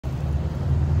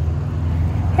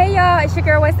Hey y'all, it's your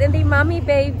girl westindiemamii,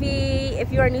 baby.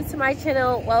 If you are new to my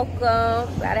channel,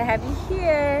 welcome. Glad to have you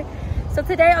here. So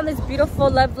today on this beautiful,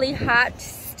 lovely, hot,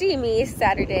 steamy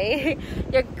Saturday,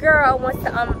 your girl wants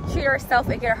to treat herself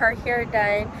and get her hair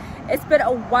done. It's been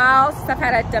a while since I've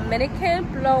had a Dominican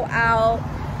blowout.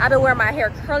 I've been wearing my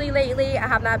hair curly lately. I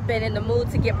have not been in the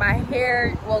mood to get my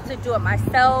hair, well, to do it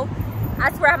myself.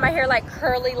 I swear I have my hair like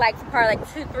curly like for probably like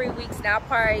 2-3 weeks now,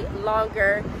 probably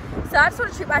longer. So I just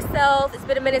want to treat myself. It's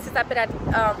been a minute since I've been at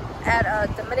a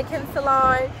Dominican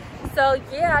salon. So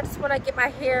yeah, I just want to get my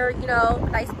hair, you know, a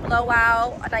nice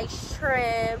blowout, a nice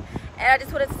trim. And I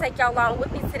just wanted to take y'all along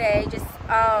with me today. Just,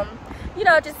 you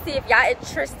know, just see if y'all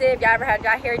interested, if y'all ever had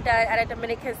y'all hair done at a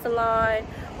Dominican salon,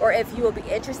 or if you will be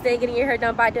interested in getting your hair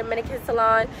done by a Dominican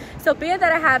salon. So being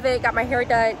that I haven't got my hair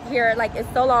done here like in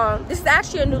so long, this is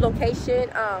actually a new location.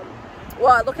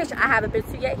 Well, a location I haven't been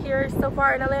to yet here so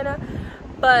far in Atlanta.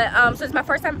 But so it's my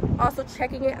first time also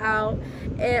checking it out.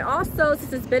 And also,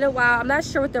 since it's been a while, I'm not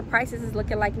sure what their prices is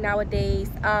looking like nowadays.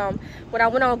 When I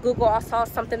went on Google, I saw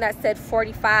something that said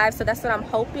 $45, so that's what I'm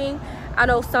hoping. I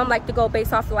know some like to go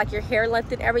based off of like your hair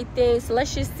length and everything. So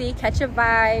let's just see, catch a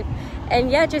vibe, and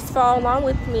yeah, just follow along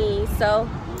with me. So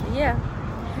yeah,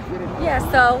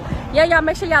 so yeah, y'all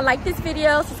make sure y'all like this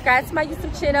video, subscribe to my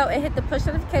YouTube channel, and hit the push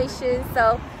notifications.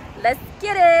 So let's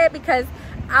get it, because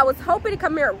I was hoping to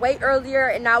come here way earlier,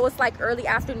 and now it's like early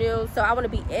afternoon, so I want to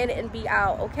be in and be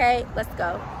out. Okay, let's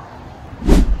go.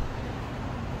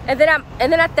 And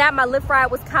then at that, my lift ride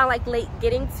was kind of like late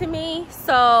getting to me.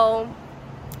 So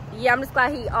yeah, I'm just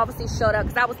glad he obviously showed up,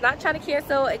 because I was not trying to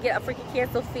cancel and get a freaking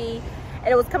cancel fee, and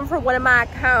it was coming from one of my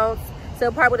accounts, so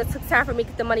it probably would have took time for me to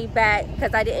get the money back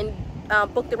because I didn't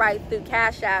book the ride through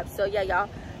Cash App. So yeah, y'all,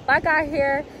 but I got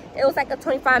here. It was like a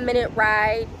 25-minute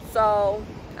ride, so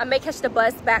I may catch the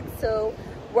bus back to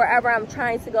wherever I'm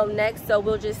trying to go next, so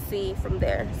we'll just see from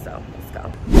there. So let's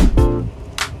go.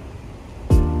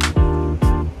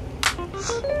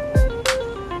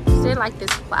 They like this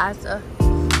plaza.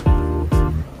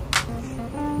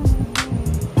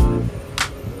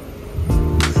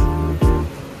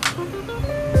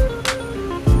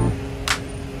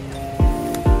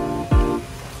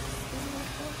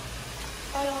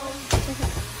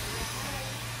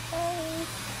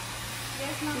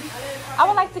 I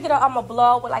would like to get a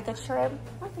blow with like a trim.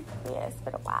 Yeah, it's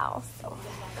been a while, so.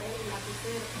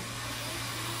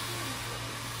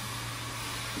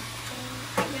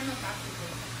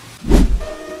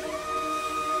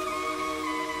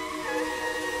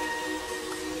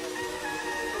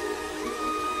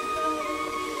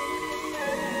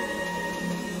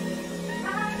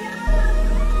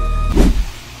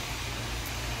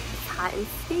 It's hot and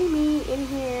steamy in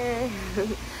here.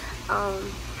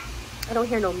 I don't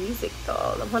hear no music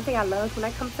though. The one thing I love when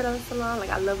I come to the salon, like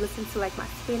I love listening to like my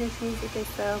Spanish music and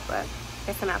stuff, but I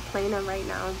guess I'm not playing them right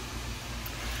now.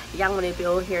 Y'all want to be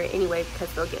over here anyway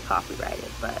because they'll get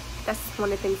copyrighted, but that's one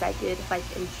of the things I did like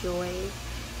enjoy.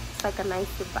 It's like a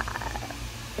nice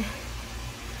vibe.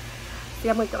 See,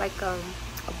 I'm gonna get like a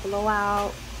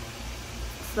blowout,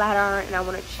 flat iron, and I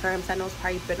want to trim. So I know it's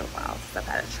probably been a while since I've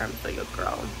had a trim, so your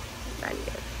girl, I need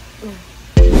it.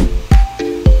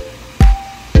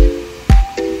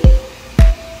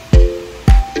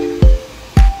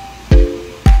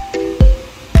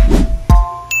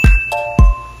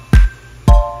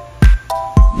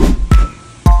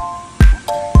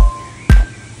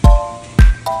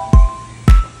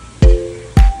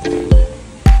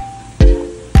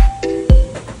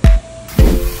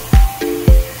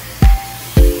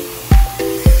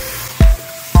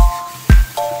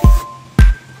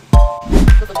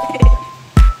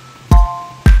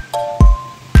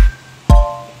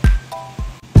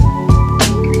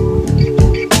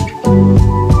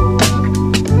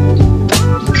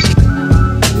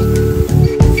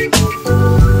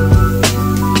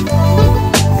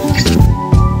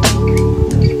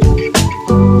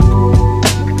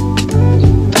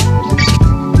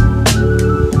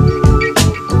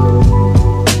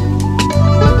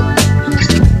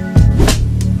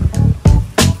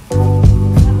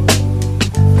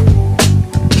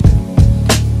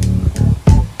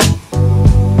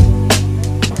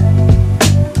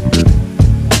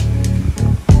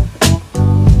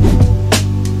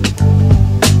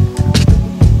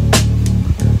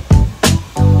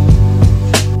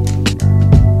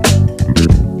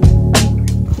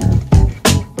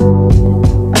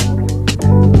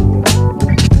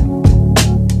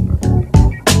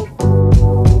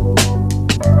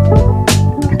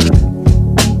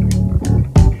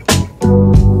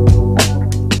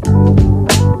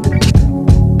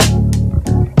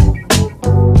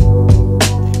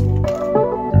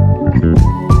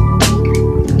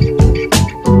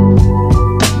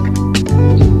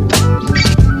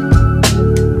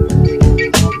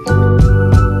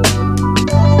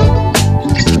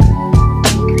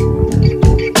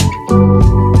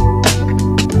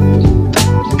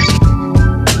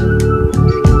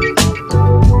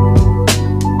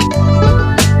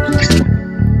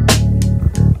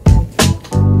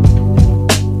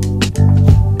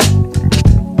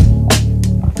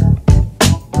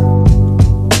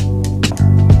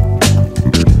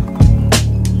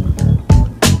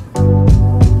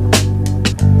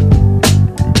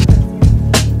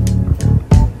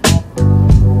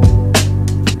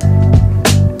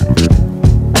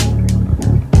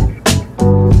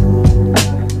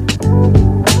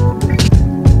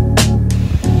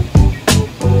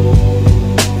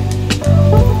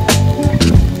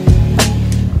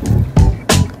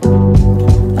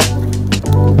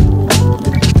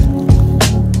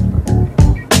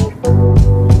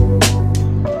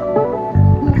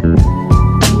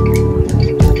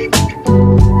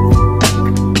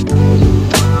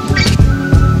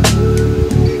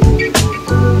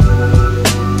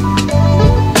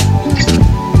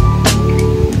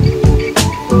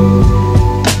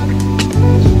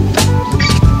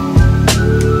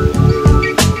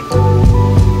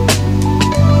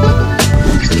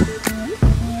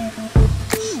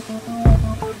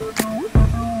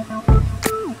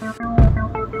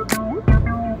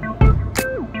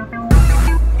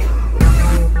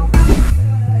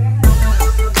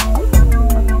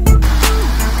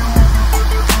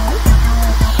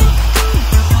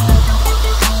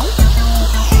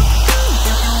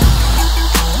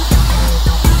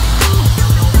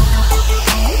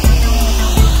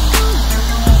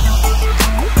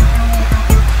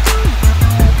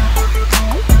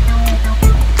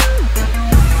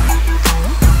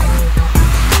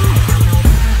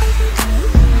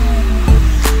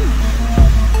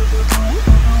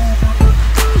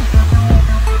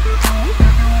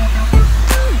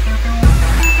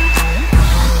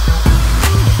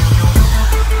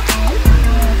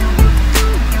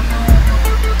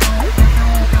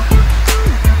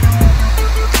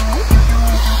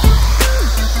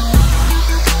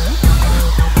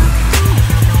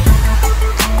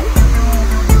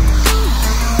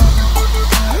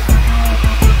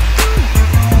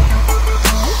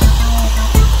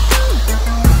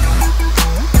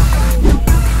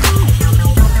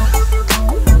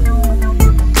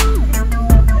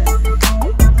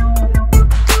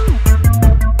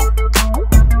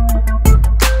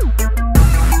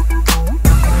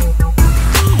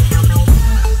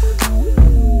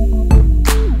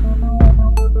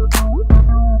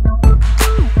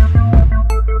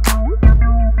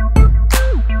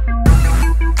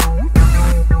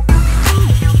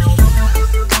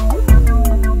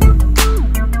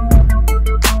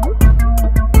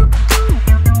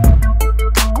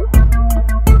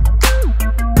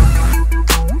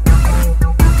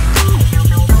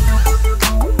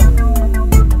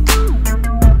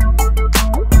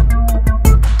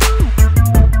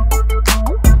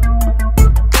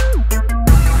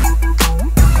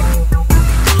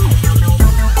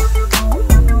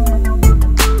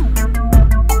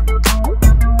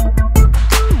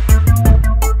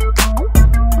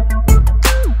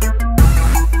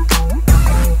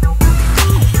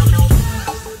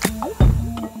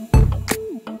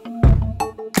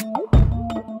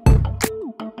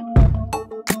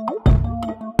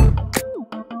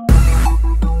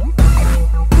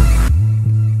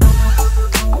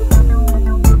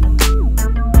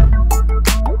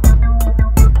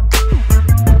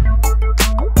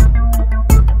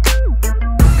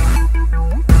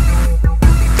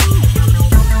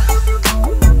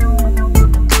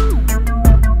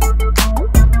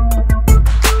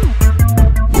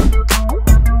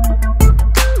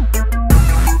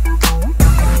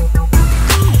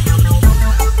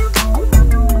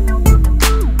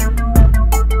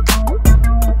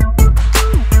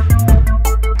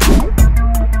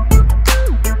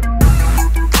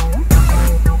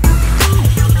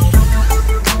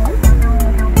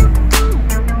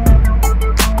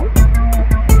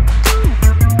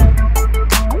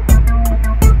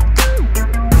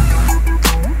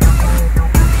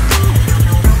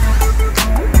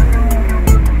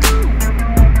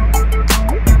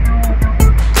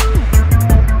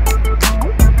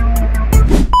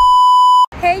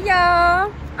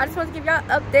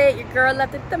 girl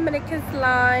left the Dominican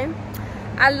Salon.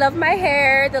 I love my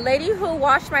hair. The lady who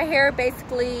washed my hair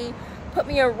basically put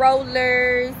me in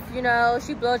rollers, you know,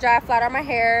 she blow dried flat on my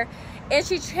hair, and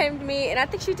she trimmed me, and I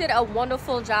think she did a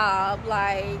wonderful job,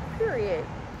 like, period.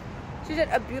 She did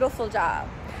a beautiful job.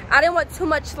 I didn't want too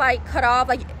much like cut off.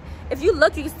 Like, if you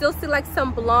look, you can still see like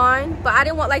some blonde, but I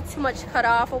didn't want like too much cut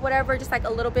off or whatever, just like a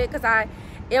little bit, because I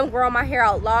am growing my hair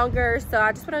out longer. So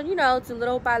I just want to, you know, do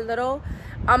little by little,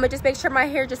 and just make sure my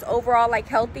hair just overall like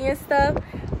healthy and stuff.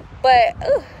 But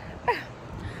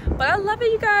I love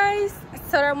it, you guys.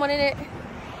 So I wanted it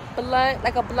blunt,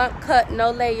 like a blunt cut,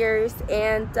 no layers,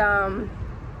 and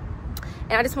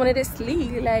I just wanted it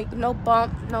sleek, like no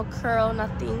bump, no curl,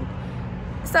 nothing.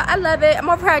 So I love it. I'm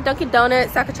over here at Dunkin'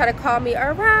 Donuts, so I could try to call me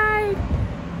a ride.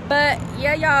 But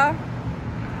yeah, y'all,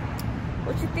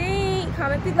 what you think?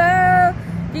 Comment below.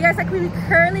 Do you guys like really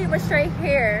curly or straight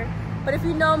hair? But if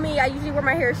you know me, I usually wear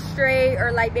my hair straight,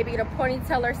 or like maybe in a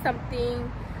ponytail or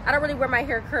something. I don't really wear my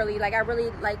hair curly. Like, I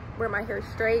really like wear my hair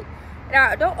straight. And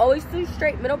I don't always do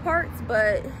straight middle parts,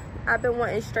 but I've been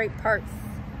wanting straight parts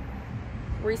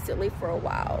recently for a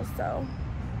while. So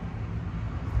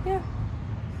yeah.